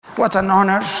What an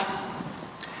honor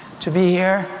to be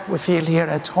here. We feel here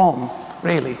at home,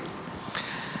 really.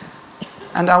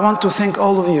 And I want to thank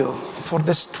all of you for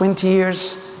this 20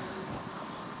 years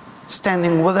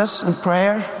standing with us in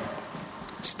prayer,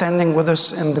 standing with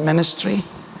us in the ministry,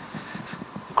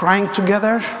 crying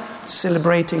together,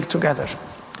 celebrating together.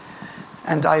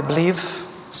 And I believe,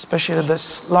 especially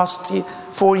this last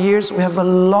 4 years, we have a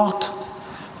lot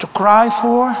to cry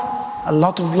for, a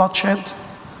lot of bloodshed,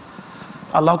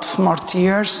 a lot of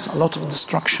martyrs, a lot of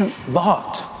destruction,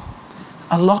 but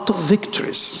a lot of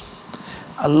victories,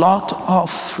 a lot of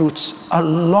fruits, a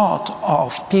lot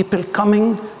of people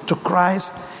coming to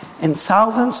Christ in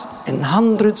thousands, in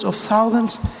hundreds of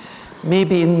thousands,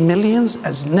 maybe in millions,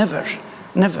 as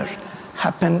never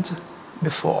happened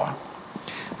before.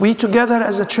 We together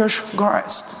as a Church of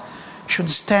Christ should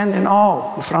stand in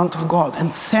awe in front of God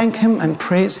and thank Him and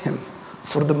praise Him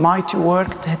for the mighty work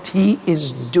that He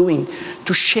is doing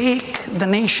to shake the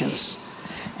nations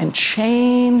and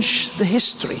change the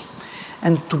history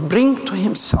and to bring to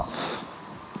Himself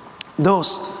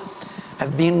those who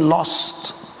have been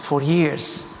lost for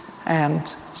years and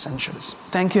centuries.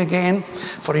 Thank you again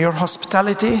for your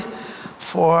hospitality,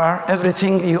 for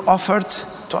everything you offered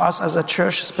to us as a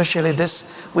church, especially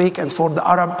this week, and for the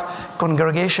Arab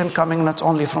congregation coming not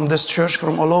only from this church,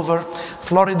 from all over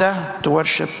Florida to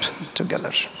worship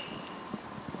together.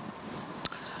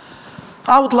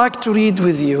 I would like to read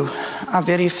with you a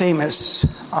very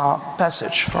famous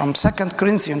passage from 2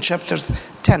 Corinthians chapter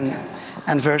 10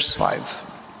 and verse 5.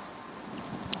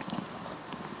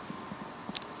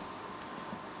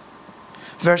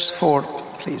 Verse 4,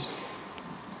 please.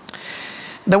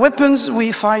 The weapons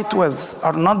we fight with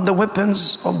are not the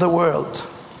weapons of the world.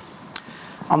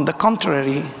 On the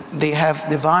contrary, they have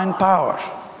divine power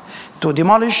to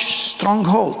demolish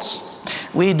strongholds.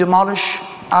 We demolish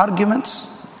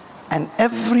arguments and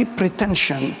every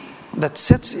pretension that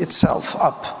sets itself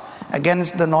up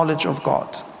against the knowledge of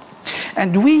God.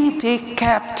 And we take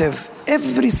captive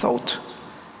every thought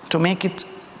to make it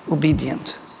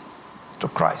obedient to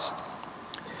Christ.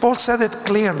 Paul said it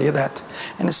clearly that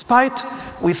in spite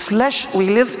we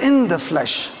live in the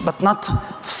flesh, but not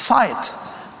fight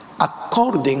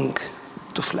according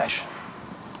to flesh.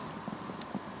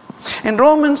 In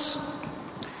Romans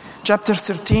chapter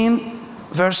 13,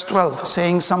 verse 12,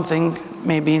 saying something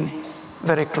maybe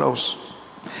very close.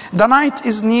 The night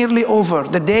is nearly over,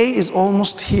 the day is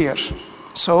almost here.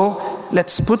 So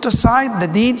let's put aside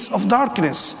the deeds of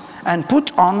darkness and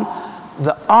put on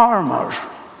the armor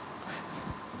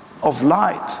of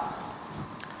light,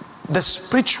 the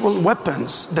spiritual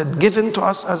weapons that given to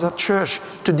us as a church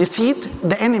to defeat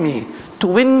the enemy, to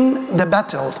win the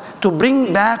battle, to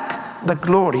bring back the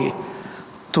glory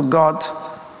to God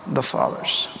the Father.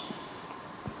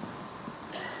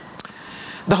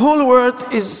 The whole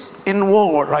world is in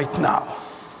war right now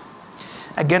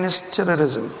against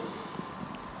terrorism.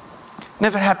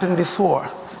 Never happened before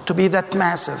to be that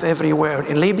massive everywhere,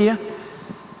 in Libya,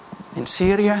 in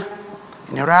Syria,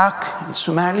 in Iraq, in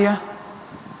Somalia,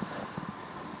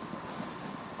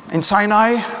 in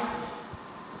Sinai,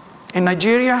 in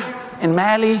Nigeria, in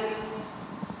Mali,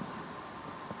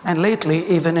 and lately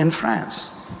even in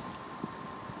France.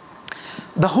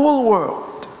 The whole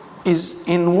world is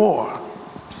in war,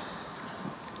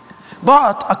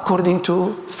 but according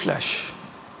to flesh.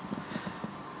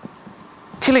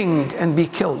 Killing and be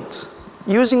killed,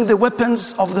 using the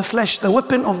weapons of the flesh, the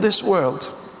weapon of this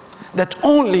world, that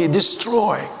only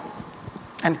destroy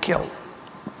and kill.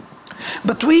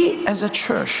 But we as a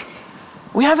church,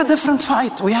 we have a different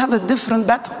fight. We have a different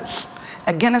battle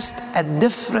against a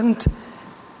different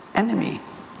enemy.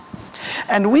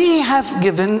 And we have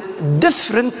given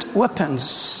different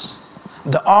weapons,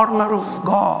 the armor of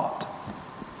God,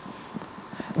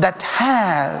 that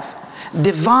have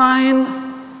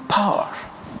divine power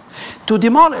to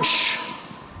demolish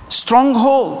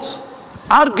strongholds,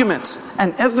 arguments,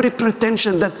 and every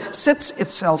pretension that sets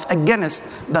itself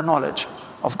against the knowledge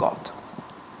of God.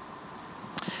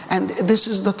 And this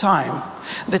is the time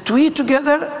that we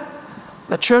together,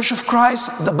 the Church of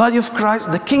Christ, the body of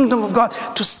Christ, the kingdom of God,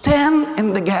 to stand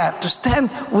in the gap, to stand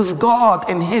with God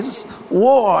in His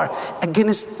war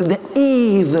against the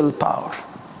evil power.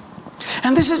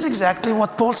 And this is exactly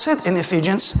what Paul said in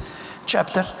Ephesians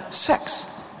chapter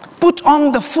 6. Put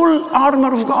on the full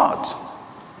armor of God,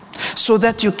 so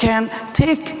that you can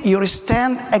take your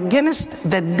stand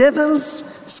against the devil's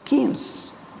schemes.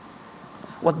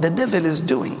 What the devil is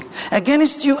doing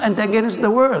against you and against the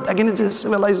world, against the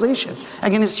civilization,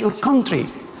 against your country,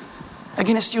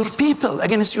 against your people,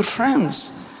 against your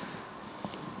friends.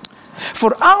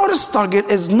 For our struggle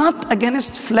is not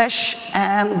against flesh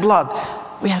and blood.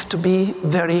 We have to be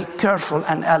very careful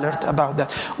and alert about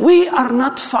that. We are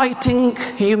not fighting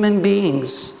human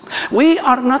beings. We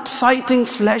are not fighting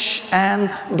flesh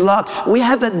and blood. We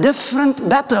have a different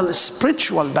battle, a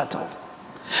spiritual battle.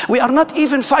 We are not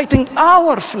even fighting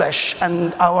our flesh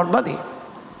and our body.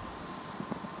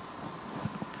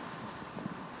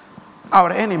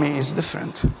 Our enemy is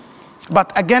different.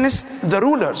 But against the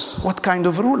rulers, what kind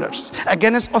of rulers?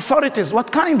 Against authorities, what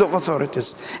kind of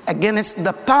authorities? Against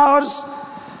the powers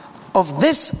of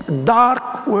this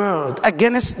dark world,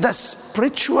 against the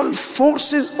spiritual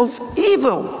forces of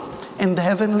evil in the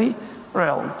heavenly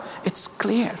realm. It's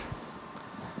clear.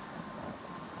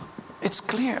 It's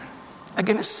clear.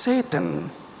 Against Satan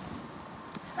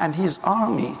and his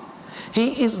army.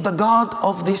 He is the God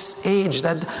of this age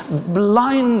that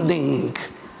blinding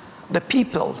the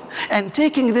people and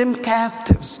taking them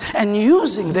captives and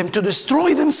using them to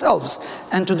destroy themselves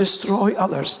and to destroy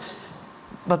others.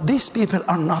 But these people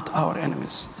are not our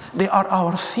enemies. They are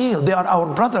our field. They are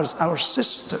our brothers, our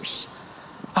sisters,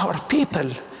 our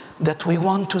people that we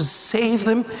want to save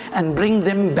them and bring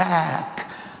them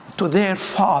back to their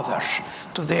Father,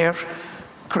 to their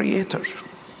Creator.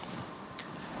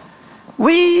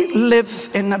 We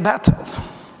live in a battle.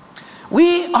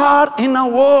 We are in a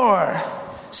war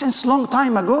since long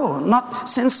time ago, not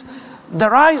since the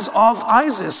rise of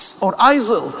ISIS or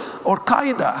ISIL or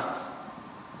Qaeda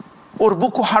or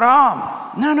Boko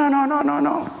Haram.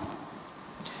 No.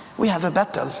 We have a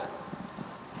battle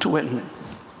to win.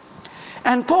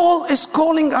 And Paul is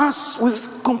calling us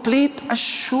with complete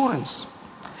assurance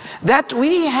that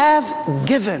we have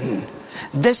given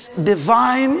this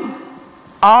divine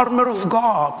armor of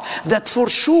God, that for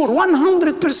sure,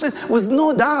 100%, with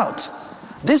no doubt,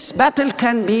 this battle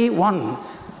can be won.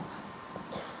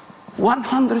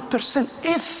 100%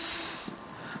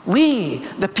 if we,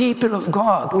 the people of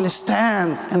God, will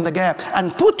stand in the gap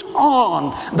and put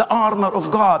on the armor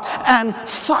of God and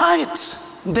fight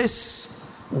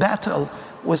this battle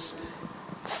with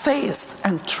faith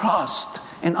and trust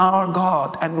in our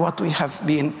God and what we have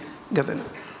been given.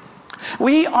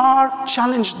 We are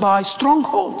challenged by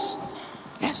strongholds.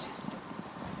 Yes.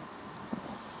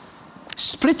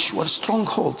 Spiritual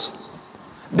strongholds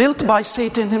built by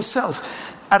Satan himself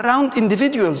around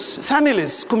individuals,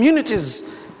 families,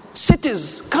 communities,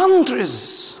 cities,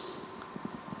 countries.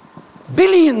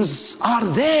 Billions are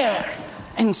there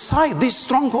inside these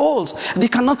strongholds. They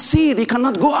cannot see, they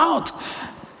cannot go out.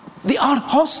 They are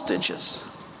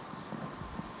hostages.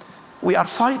 We are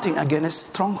fighting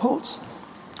against strongholds.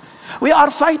 We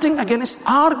are fighting against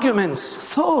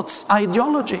arguments, thoughts,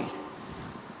 ideology.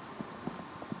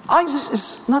 ISIS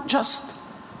is not just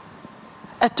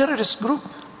a terrorist group.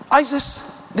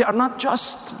 ISIS, they are not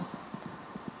just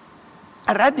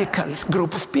a radical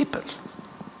group of people.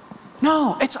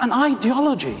 No, it's an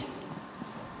ideology.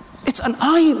 It's an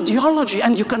ideology,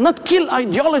 and you cannot kill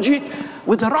ideology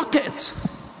with a rocket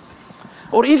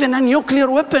or even a nuclear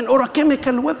weapon or a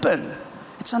chemical weapon.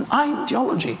 It's an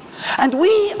ideology. And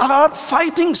we are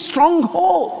fighting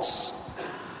strongholds,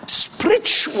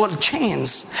 spiritual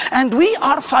chains. And we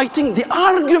are fighting the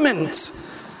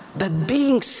argument that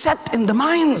being set in the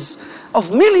minds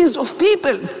of millions of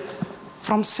people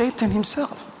from Satan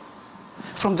himself,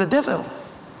 from the devil,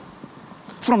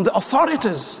 from the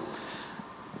authorities,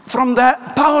 from the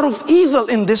power of evil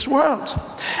in this world.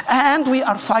 And we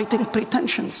are fighting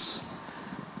pretensions,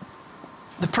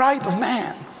 the pride of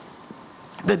man,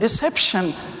 the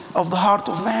deception of the heart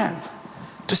of man,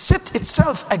 to set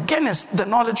itself against the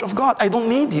knowledge of God. I don't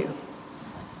need you.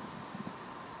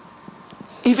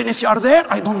 Even if you are there,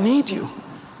 I don't need you.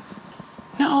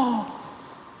 No.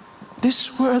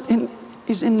 This world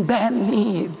is in bad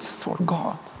need for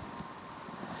God.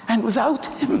 And without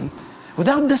Him,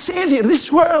 without the Savior,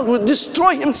 this world would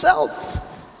destroy Himself.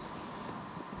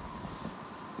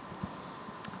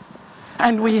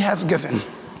 And we have given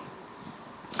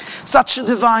such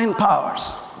divine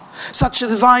powers, such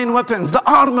divine weapons, the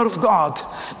armor of God,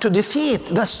 to defeat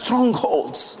the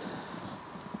strongholds,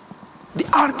 the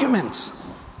arguments,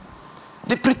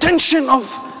 the pretension of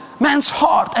man's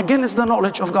heart against the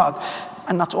knowledge of God.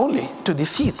 And not only to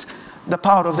defeat the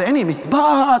power of the enemy,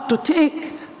 but to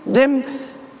take them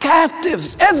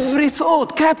captives, every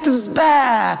thought captives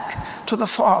back to the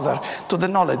Father, to the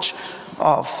knowledge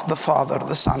of the Father,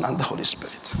 the Son, and the Holy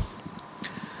Spirit.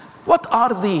 What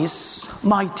are these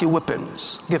mighty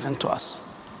weapons given to us?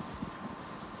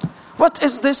 What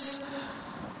is this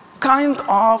kind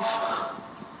of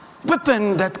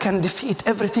weapon that can defeat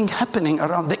everything happening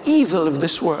around, the evil of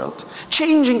this world,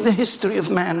 changing the history of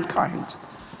mankind?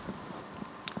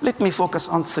 Let me focus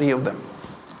on 3 of them.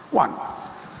 1,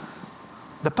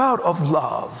 the power of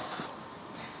love.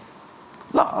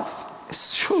 Love is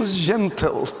so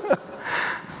gentle.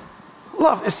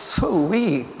 Love is so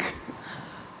weak.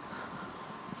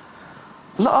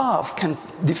 Love can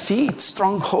defeat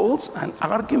strongholds and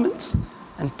arguments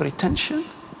and pretension.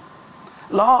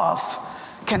 Love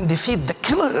can defeat the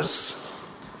killers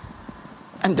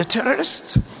and the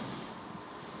terrorists.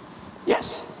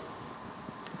 Yes.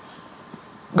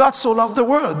 God so loved the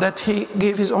world that he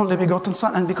gave his only begotten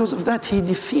Son, and because of that, he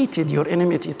defeated your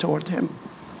enmity toward him.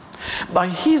 By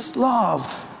his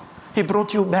love, he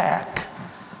brought you back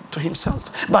to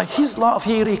himself. By his love,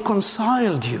 he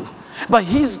reconciled you. By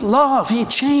his love, he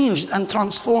changed and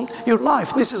transformed your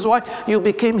life. This is why you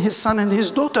became his son and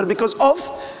his daughter, because of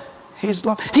his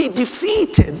love. He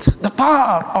defeated the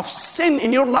power of sin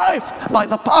in your life by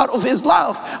the power of his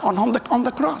love on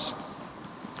the cross.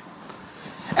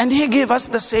 And he gave us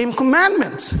the same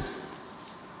commandments.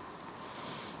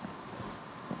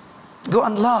 Go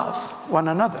and love one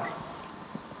another.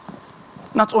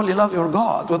 Not only love your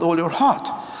God with all your heart,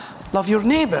 love your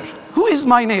neighbor. Who is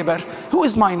my neighbor? Who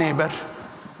is my neighbor?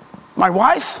 My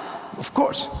wife? Of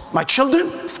course. My children?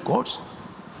 Of course.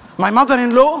 My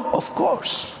mother-in-law? Of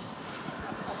course.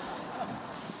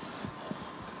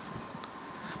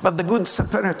 But the Good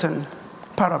Samaritan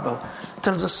parable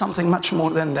tells us something much more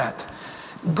than that.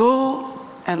 Go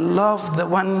and love the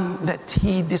one that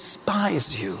he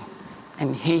despises you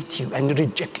and hate you and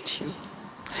reject you.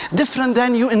 Different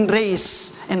than you in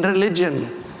race, in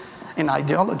religion, in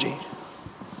ideology.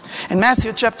 In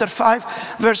Matthew chapter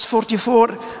 5, verse 44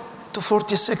 to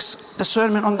 46, the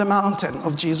Sermon on the Mountain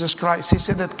of Jesus Christ, he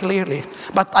said that clearly.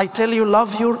 But I tell you,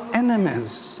 love your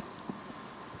enemies,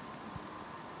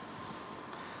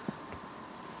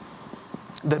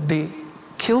 that they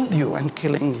killed you and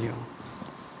killing you.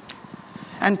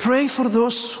 And pray for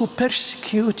those who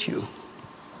persecute you.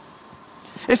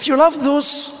 If you love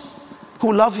those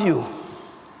who love you,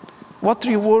 what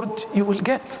reward you will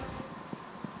get?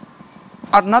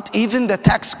 Are not even the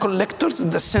tax collectors,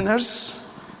 the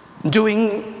sinners,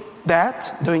 doing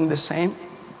that, doing the same?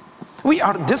 We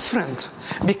are different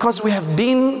because we have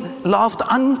been loved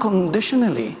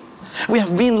unconditionally. We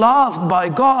have been loved by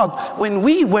God when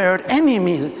we were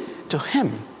enemies to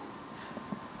him.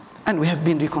 And we have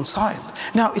been reconciled.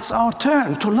 Now it's our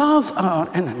turn to love our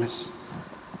enemies.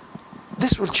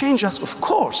 This will change us, of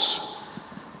course.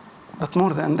 But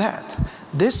more than that,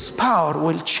 this power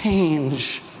will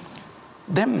change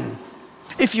them.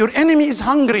 If your enemy is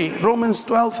hungry, Romans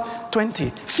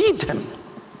 12:20, feed him.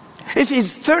 If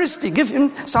he's thirsty, give him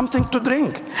something to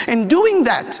drink. In doing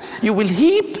that, you will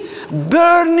heap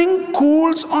burning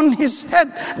coals on his head.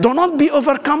 Do not be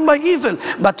overcome by evil,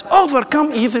 but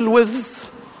overcome evil with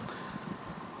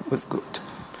good.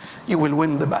 You will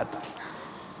win the battle.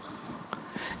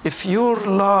 If your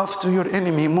love to your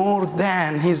enemy more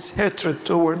than his hatred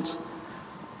towards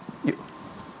you.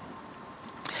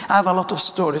 I have a lot of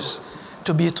stories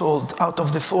to be told out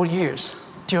of the 4 years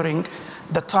during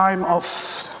the time of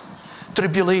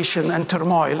tribulation and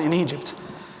turmoil in Egypt.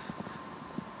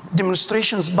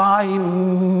 Demonstrations by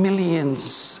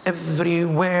millions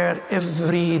everywhere,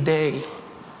 every day.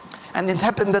 And it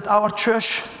happened that our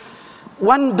church,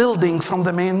 one building from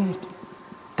the main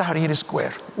Tahrir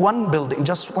Square, one building,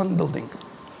 just one building.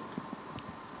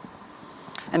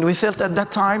 And we felt at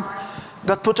that time,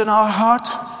 God put in our heart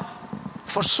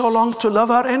for so long to love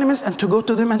our enemies and to go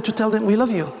to them and to tell them, we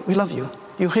love you, we love you.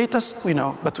 You hate us, we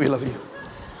know, but we love you.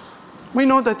 We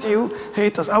know that you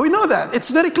hate us. We know that. It's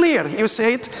very clear. You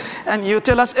say it and you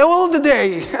tell us all the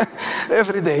day,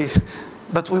 every day.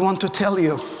 But we want to tell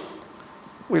you,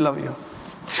 we love you.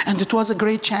 And it was a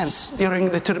great chance during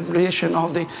the tribulation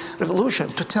of the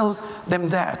revolution to tell them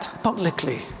that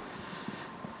publicly.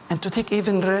 And to take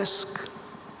even risk.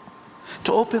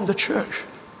 To open the church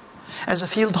as a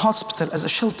field hospital, as a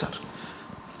shelter.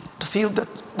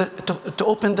 To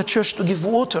open the church to give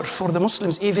water for the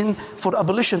Muslims, even for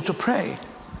abolition, to pray.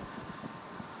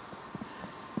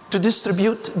 To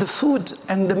distribute the food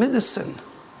and the medicine.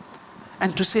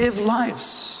 And to save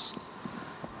lives.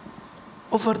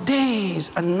 Over days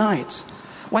and nights.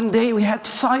 One day we had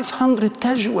 500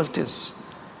 casualties.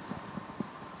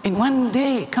 In one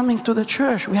day coming to the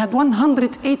church, we had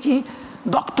 180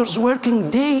 doctors working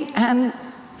day and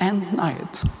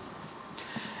night.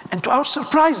 And to our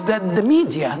surprise, that the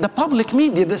media, the public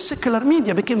media, the secular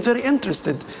media became very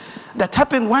interested. That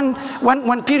happened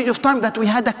one period of time that we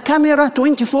had a camera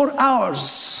 24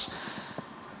 hours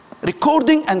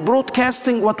recording and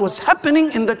broadcasting what was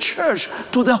happening in the church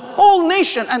to the whole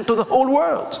nation and to the whole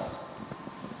world.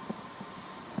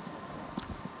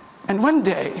 And one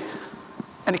day,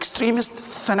 an extremist,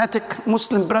 fanatic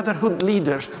Muslim Brotherhood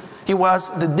leader, he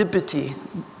was the deputy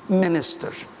minister,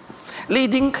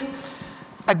 leading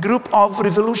a group of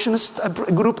revolutionists, a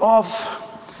group of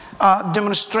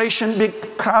demonstration,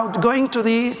 big crowd, going to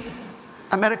the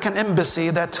American embassy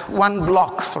that 1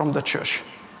 block from the church,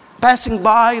 passing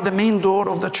by the main door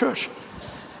of the church.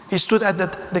 He stood at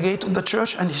the gate of the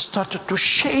church and he started to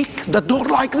shake the door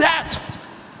like that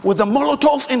with a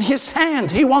Molotov in his hand.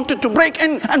 He wanted to break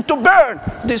in and to burn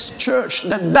this church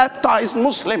that baptized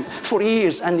Muslims for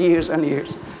years and years and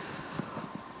years.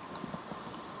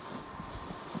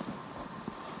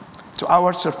 To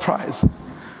our surprise,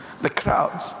 the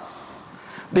crowds,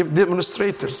 the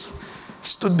demonstrators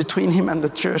stood between him and the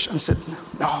church and said,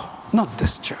 no, not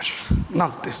this church,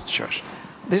 not this church.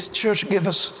 This church gave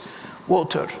us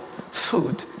water,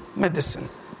 food, medicine,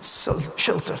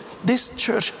 shelter. This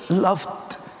church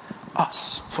loved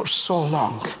us for so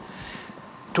long.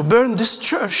 To burn this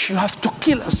church, you have to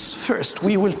kill us first.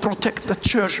 We will protect the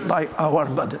church by our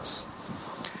bodies.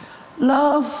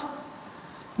 Love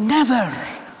never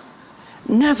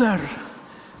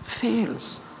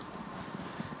fails.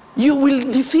 You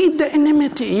will defeat the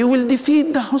enmity. You will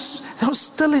defeat the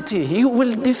hostility. You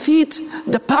will defeat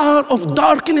the power of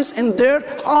darkness in their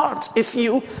hearts if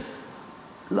you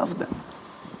love them.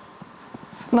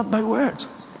 Not by words,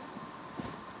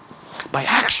 by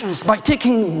actions, by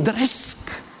taking the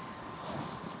risk.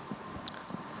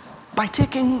 By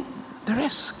taking the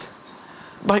risk.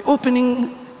 By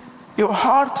opening your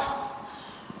heart,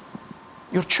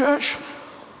 your church,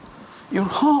 your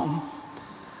home,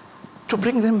 to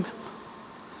bring them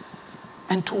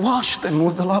and to wash them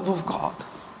with the love of God.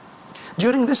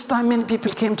 During this time, many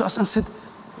people came to us and said,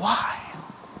 why?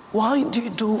 Why do you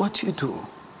do what you do?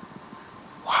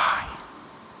 Why?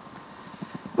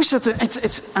 We said that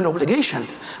it's an obligation.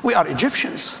 We are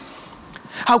Egyptians.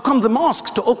 How come the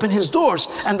mosque to open his doors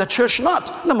and the church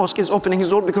not? The mosque is opening his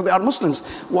door because they are Muslims.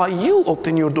 Why you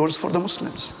open your doors for the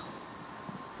Muslims?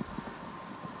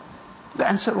 The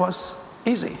answer was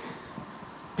easy.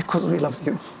 Because we love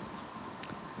you.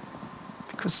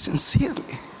 Because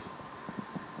sincerely,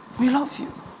 we love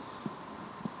you.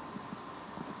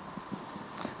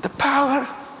 The power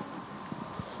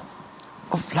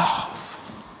of love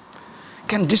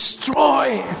can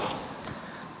destroy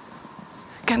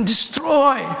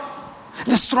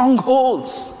the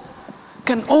strongholds,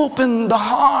 can open the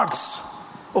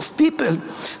hearts of people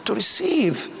to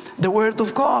receive the word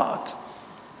of God.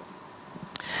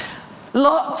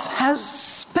 Love has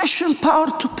special power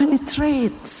to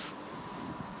penetrate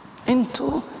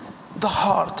into the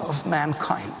heart of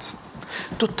mankind,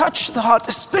 to touch the heart,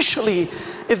 especially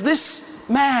if this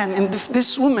man and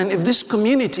this woman, if this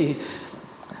community,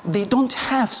 they don't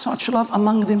have such love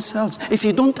among themselves. If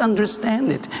you don't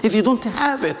understand it, if you don't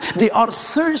have it, they are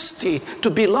thirsty to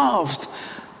be loved,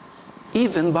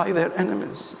 even by their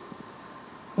enemies.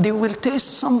 They will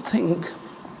taste something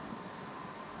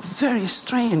very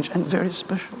strange and very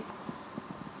special.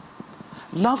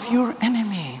 Love your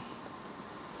enemy,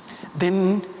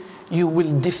 then you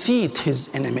will defeat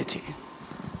his enmity.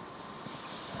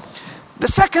 The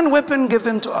second weapon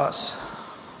given to us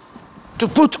to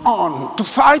put on, to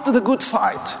fight the good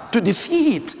fight, to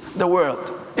defeat the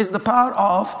world, is the power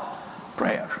of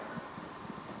prayer.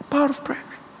 Power of prayer.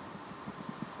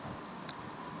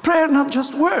 Prayer, not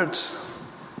just words.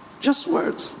 Just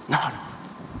words. No.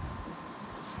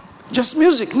 Just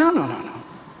music. No.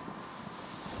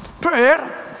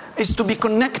 Prayer is to be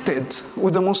connected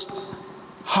with the Most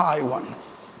High One,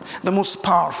 the most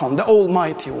powerful, the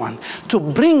Almighty One, to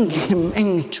bring him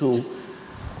into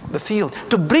the field,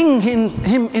 to bring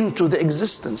him into the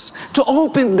existence, to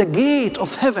open the gate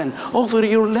of heaven over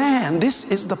your land. This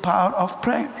is the power of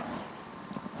prayer.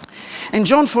 In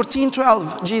John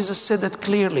 14:12, Jesus said that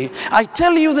clearly. I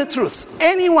tell you the truth,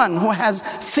 anyone who has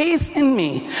faith in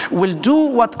me will do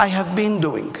what I have been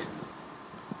doing.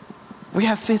 We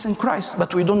have faith in Christ,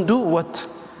 but we don't do what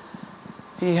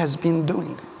he has been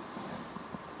doing.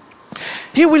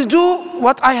 He will do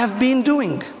what I have been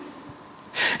doing.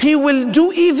 He will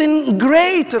do even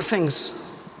greater things.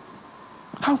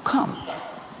 How come?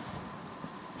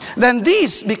 Then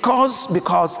this,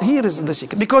 because here is the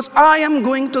secret. Because I am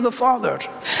going to the Father,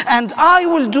 and I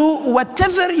will do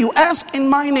whatever you ask in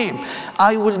my name.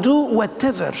 I will do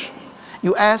whatever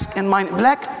you ask in my name.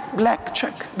 Blank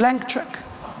check.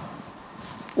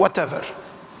 Whatever.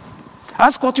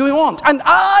 Ask what you want, and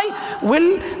I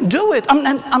will do it.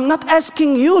 I'm not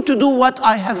asking you to do what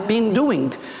I have been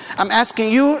doing. I'm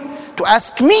asking you to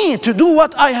ask me to do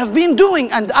what I have been doing,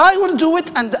 and I will do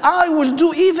it, and I will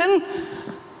do even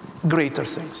greater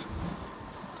things.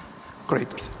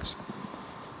 greater things.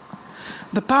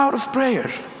 The power of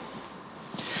prayer.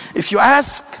 If you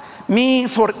ask me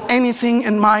for anything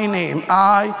in my name,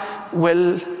 I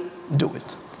will do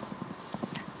it.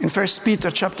 In 1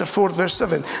 Peter chapter 4, verse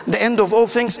 7, the end of all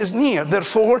things is near.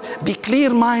 Therefore, be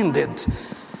clear-minded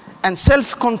and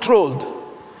self-controlled.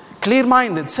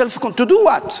 Clear-minded, self-controlled. To do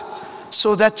what?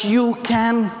 So that you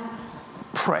can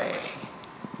pray.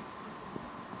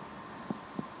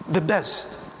 The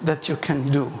best that you can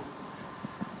do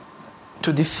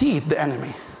to defeat the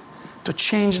enemy, to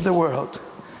change the world,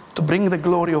 to bring the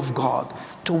glory of God,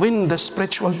 to win the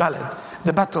spiritual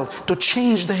battle, to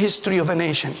change the history of a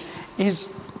nation,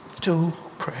 is to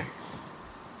pray.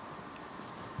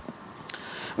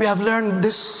 We have learned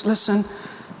this lesson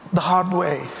the hard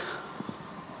way.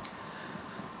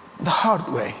 The hard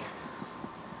way.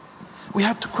 We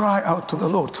had to cry out to the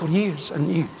Lord for years and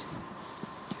years.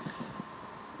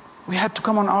 We had to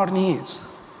come on our knees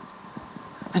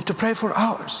and to pray for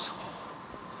hours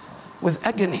with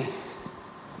agony,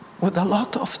 with a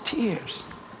lot of tears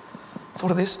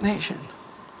for this nation.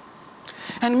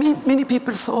 And many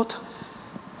people thought,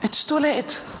 it's too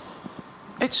late.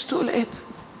 It's too late.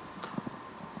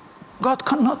 God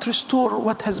cannot restore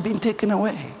what has been taken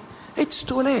away. It's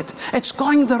too late. It's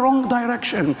going the wrong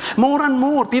direction. More and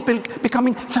more people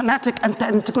becoming fanatic and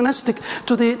antagonistic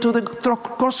to the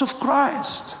cross of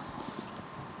Christ.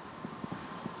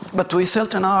 But we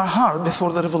felt in our heart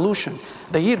before the revolution,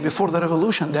 the year before the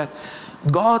revolution, that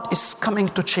God is coming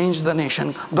to change the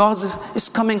nation. God is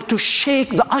coming to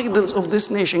shake the idols of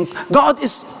this nation. God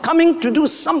is coming to do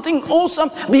something awesome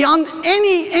beyond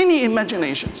any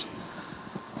imaginations.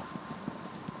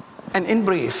 And in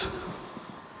brief,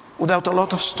 without a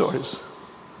lot of stories,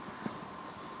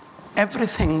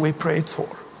 everything we prayed for,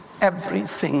 every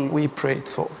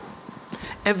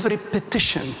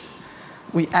petition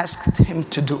we asked him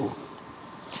to do,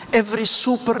 every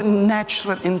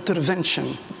supernatural intervention,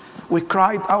 we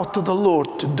cried out to the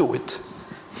Lord to do it.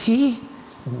 He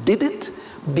did it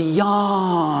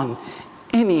beyond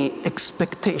any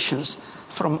expectations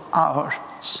from our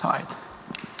side.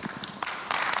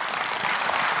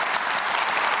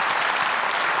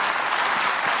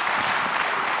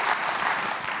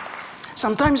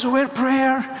 Sometimes we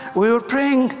were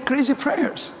praying crazy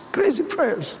prayers.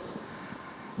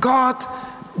 God,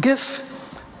 give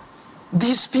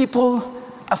these people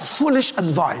a foolish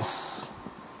advice.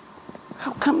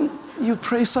 How come you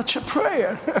pray such a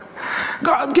prayer?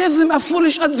 God, give them a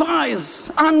foolish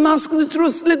advice. Unmask the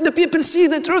truth. Let the people see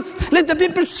the truth. Let the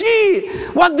people see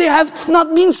what they have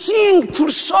not been seeing for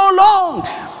so long.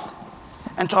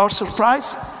 And to our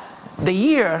surprise, the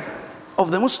year of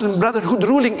the Muslim Brotherhood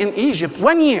ruling in Egypt,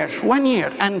 1 year.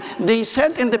 And they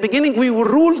said in the beginning, we will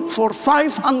rule for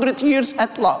 500 years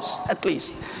at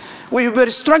least. We were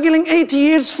struggling 80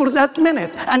 years for that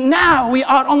minute. And now we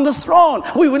are on the throne.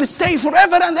 We will stay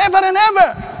forever and ever and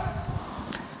ever.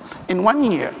 In 1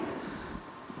 year,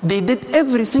 they did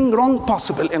everything wrong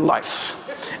possible in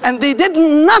life. And they did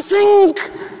nothing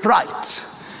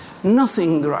right.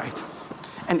 Nothing right.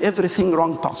 And everything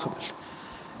wrong possible.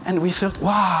 And we felt,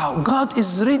 wow, God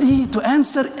is ready to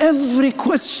answer every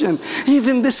question,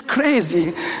 even these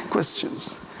crazy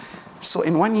questions. So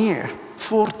in 1 year,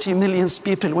 40 million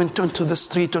people went onto the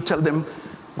street to tell them,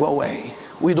 go away.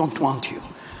 We don't want you.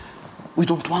 We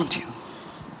don't want you.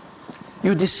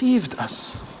 You deceived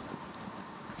us.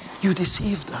 You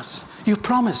deceived us. You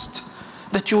promised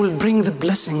that you will bring the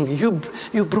blessing.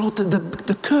 You brought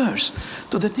the curse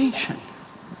to the nation.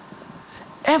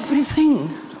 Everything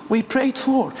we prayed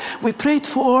for. We prayed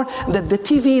for that the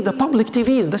TV, the public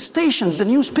TVs, the stations, the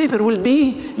newspaper will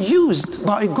be used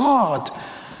by God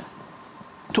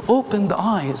to open the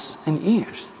eyes and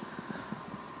ears,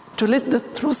 to let the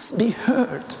truth be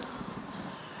heard.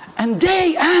 And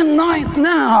day and night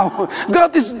now,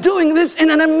 God is doing this in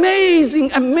an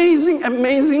amazing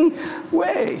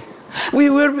way. We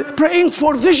were praying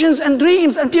for visions and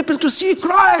dreams and people to see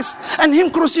Christ and Him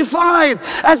crucified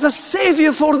as a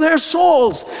Savior for their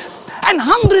souls. And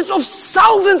hundreds of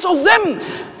thousands of them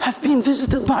have been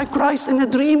visited by Christ in a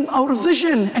dream or a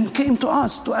vision and came to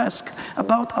us to ask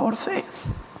about our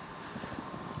faith.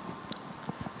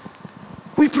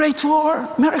 We prayed for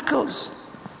miracles,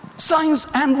 signs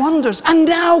and wonders. And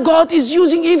now God is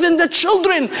using even the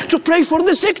children to pray for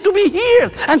the sick to be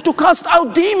healed and to cast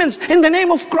out demons in the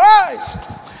name of Christ.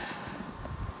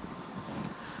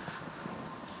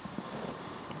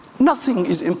 Nothing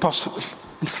is impossible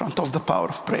in front of the power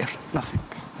of prayer. Nothing.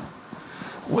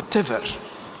 Whatever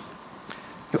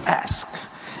you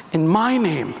ask in my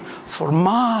name for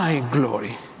my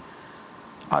glory,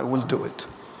 I will do it.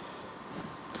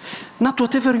 Not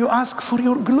whatever you ask for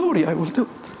your glory, I will do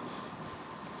it.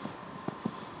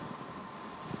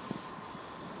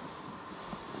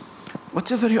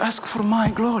 Whatever you ask for my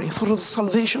glory, for the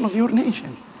salvation of your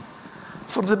nation,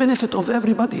 for the benefit of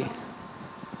everybody,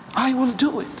 I will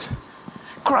do it.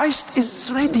 Christ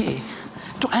is ready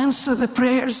to answer the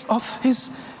prayers of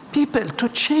his people, to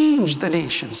change the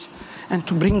nations and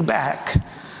to bring back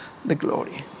the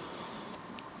glory.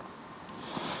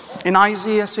 In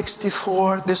Isaiah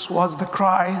 64, this was the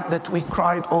cry that we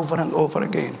cried over and over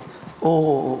again.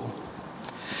 Oh,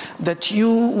 that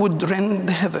you would rend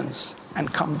the heavens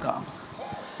and come down.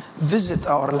 Visit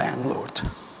our land, Lord.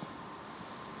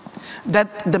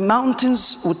 That the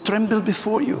mountains would tremble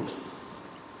before you.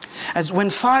 As when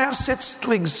fire sets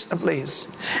twigs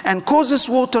ablaze and causes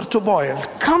water to boil.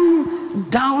 Come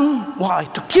down, why?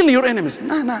 To kill your enemies.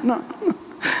 No.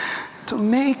 To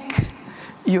make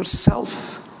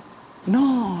yourself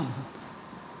known.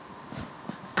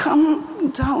 Come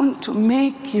down to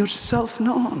make yourself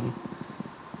known.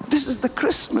 This is the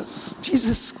Christmas.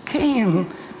 Jesus came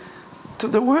to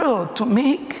the world to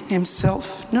make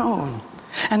himself known.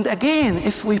 And again,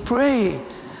 if we pray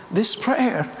this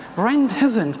prayer, rend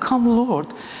heaven, come Lord,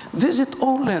 visit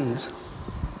Oland,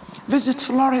 visit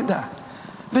Florida,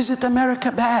 visit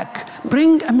America back,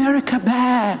 bring America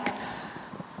back.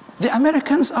 The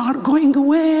Americans are going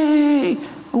away.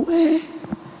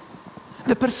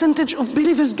 The percentage of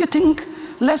believers getting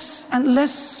less and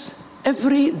less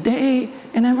every day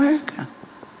in America.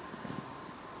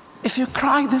 If you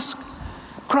cry this,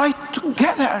 cry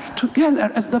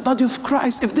together as the body of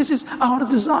Christ. If this is our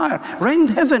desire,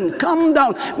 rend heaven, come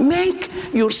down, make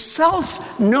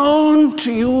yourself known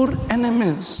to your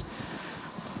enemies.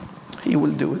 He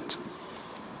will do it.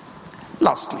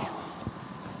 Lastly,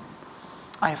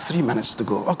 I have 3 minutes to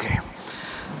go. Okay.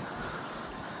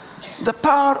 The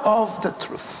power of the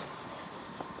truth.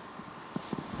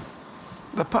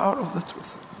 The power of the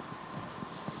truth.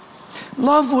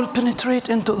 Love will penetrate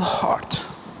into the heart,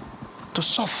 to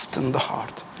soften the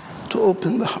heart, to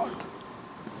open the heart.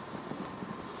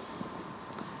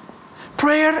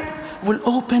 Prayer will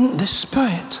open the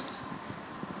spirit,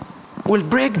 will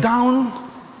break down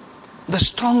the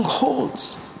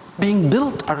strongholds being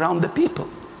built around the people.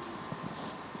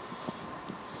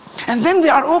 And then they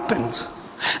are opened.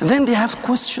 And then they have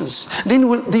questions. Then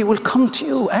they will come to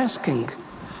you asking,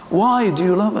 why do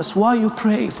you love us? Why you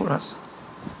pray for us?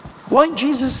 Why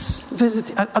Jesus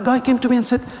visited? A guy came to me and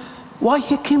said, why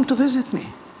he came to visit me?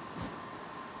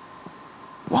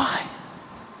 Why?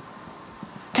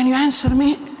 Can you answer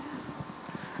me?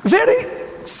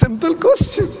 Very simple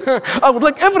question. I would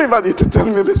like everybody to tell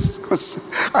me this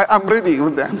question. I'm ready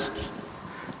with the answer.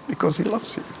 Because he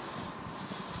loves you.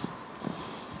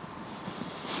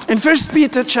 In 1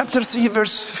 Peter chapter 3,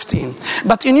 verse 15,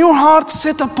 but in your heart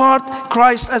set apart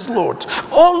Christ as Lord.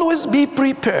 Always be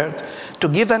prepared to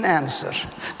give an answer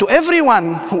to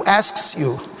everyone who asks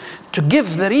you to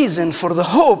give the reason for the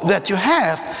hope that you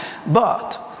have,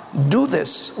 but do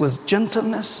this with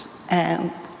gentleness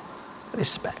and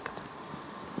respect.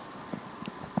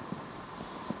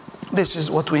 This is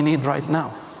what we need right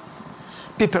now.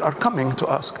 People are coming to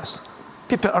ask us.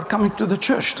 People are coming to the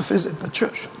church to visit the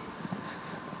church.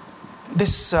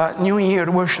 This New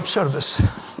Year worship service,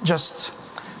 just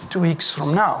 2 weeks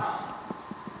from now,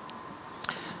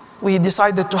 we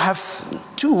decided to have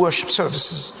 2 worship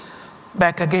services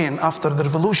back again after the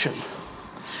revolution.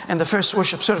 In the first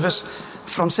worship service,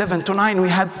 from 7 to 9, we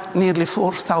had nearly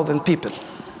 4,000 people.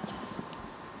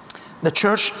 The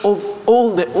church, of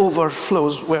all the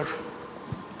overflows were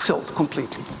filled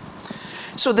completely.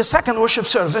 So the second worship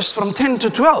service from 10 to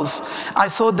 12, I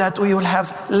thought that we will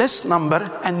have less number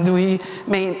and we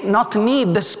may not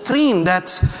need the screen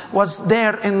that was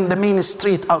there in the main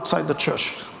street outside the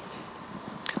church.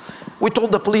 We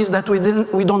told the police that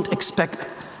we don't expect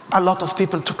a lot of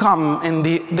people to come in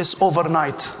this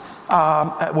overnight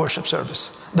worship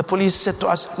service. The police said to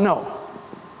us, no,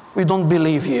 we don't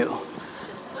believe you.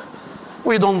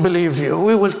 We don't believe you.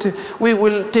 We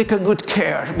will take a good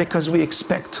care because we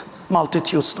expect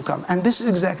multitudes to come. And this is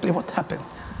exactly what happened.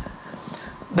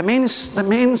 The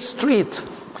main street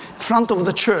in front of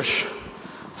the church,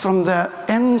 from the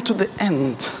end to the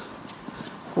end,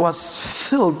 was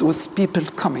filled with people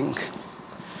coming,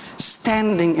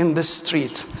 standing in the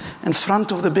street in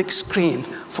front of the big screen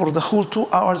for the whole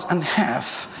 2.5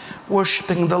 hours,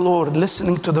 worshiping the Lord,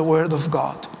 listening to the word of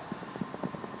God.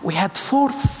 We had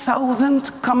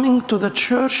 4,000 coming to the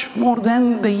church more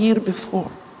than the year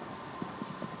before.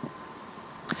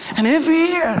 And every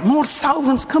year, more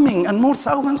thousands coming and more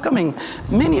thousands coming.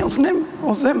 Many of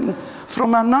them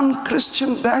from a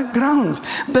non-Christian background,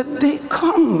 but they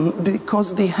come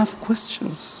because they have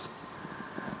questions.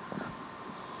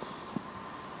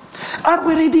 Are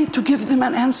we ready to give them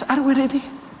an answer? Are we ready?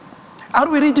 Are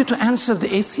we ready to answer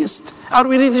the atheist? Are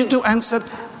we ready to answer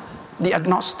the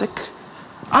agnostic?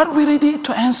 Are we ready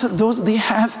to answer those they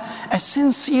have a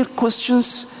sincere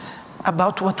questions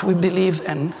about what we believe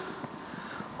in?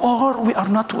 Or we are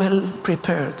not well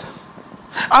prepared?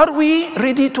 Are we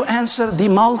ready to answer the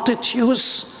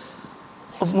multitudes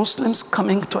of Muslims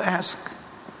coming to ask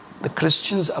the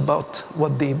Christians about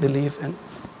what they believe in?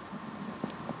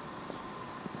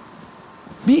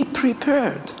 Be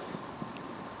prepared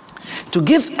to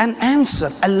give an answer,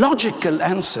 a logical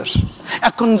answer,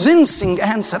 a convincing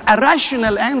answer, a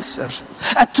rational answer,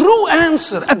 a true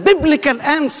answer, a biblical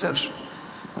answer.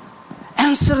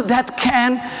 Answer that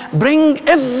can bring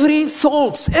every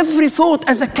thought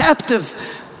as a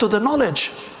captive to the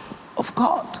knowledge of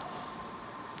God.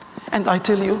 And I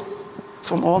tell you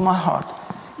from all my heart,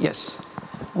 yes,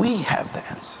 we have the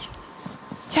answer.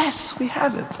 Yes, we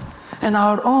have it. In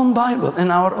our own Bible,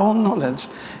 in our own knowledge,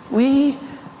 we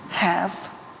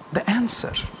have the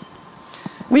answer.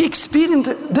 We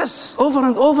experienced this over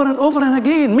and over and over and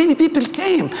again. Many people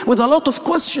came with a lot of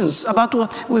questions about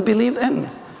what we believe in,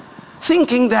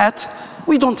 thinking that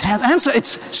we don't have answer. It's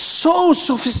so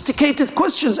sophisticated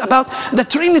questions about the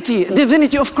Trinity,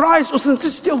 divinity of Christ,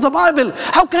 authenticity of the Bible.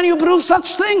 How can you prove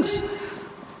such things?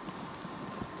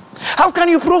 How can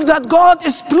you prove that God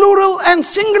is plural and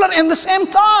singular in the same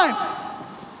time?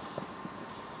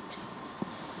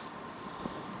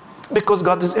 Because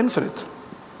God is infinite.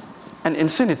 And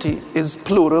infinity is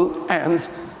plural and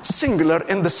singular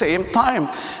in the same time.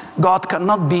 God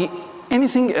cannot be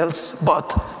anything else but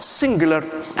singular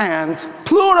and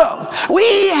plural.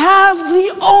 We have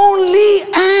the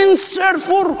only answer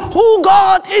for who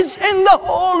God is in the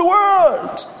whole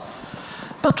world.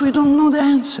 But we don't know the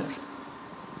answer.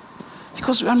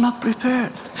 Because we are not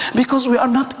prepared. Because we are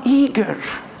not eager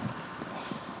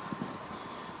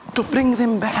to bring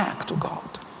them back to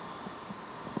God.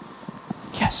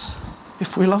 Yes,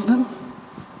 if we love them,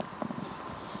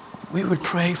 we will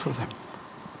pray for them.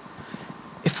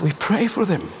 If we pray for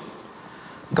them,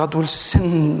 God will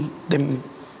send them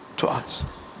to us.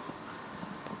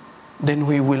 Then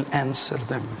we will answer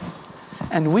them.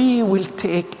 And we will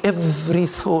take every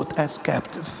thought as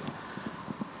captive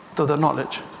to the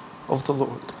knowledge of the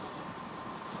Lord.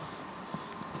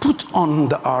 Put on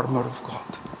the armor of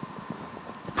God.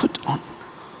 Put on.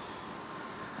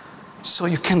 So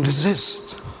you can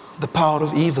resist the power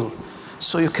of evil.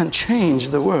 So you can change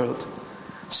the world.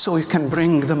 So you can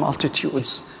bring the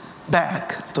multitudes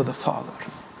back to the Father.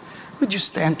 Would you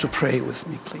stand to pray with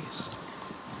me, please?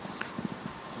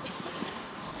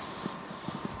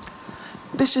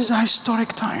 This is a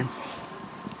historic time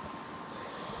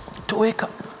to wake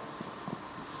up.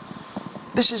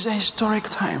 This is a historic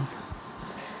time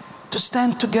to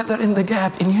stand together in the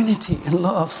gap, in unity, in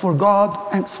love for God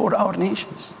and for our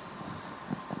nations.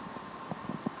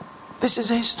 This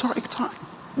is a historic time.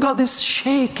 God is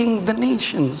shaking the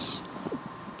nations.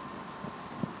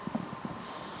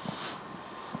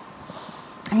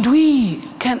 And we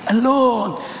can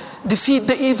alone defeat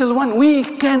the evil one. We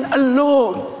can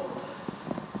alone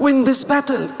win this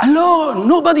battle. Alone.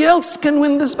 Nobody else can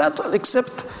win this battle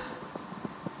except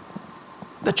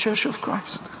the Church of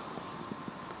Christ.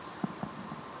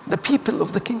 The people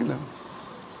of the kingdom.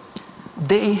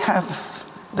 They have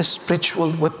the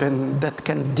spiritual weapon that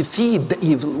can defeat the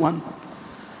evil one.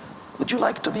 Would you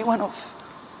like to be one of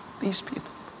these people?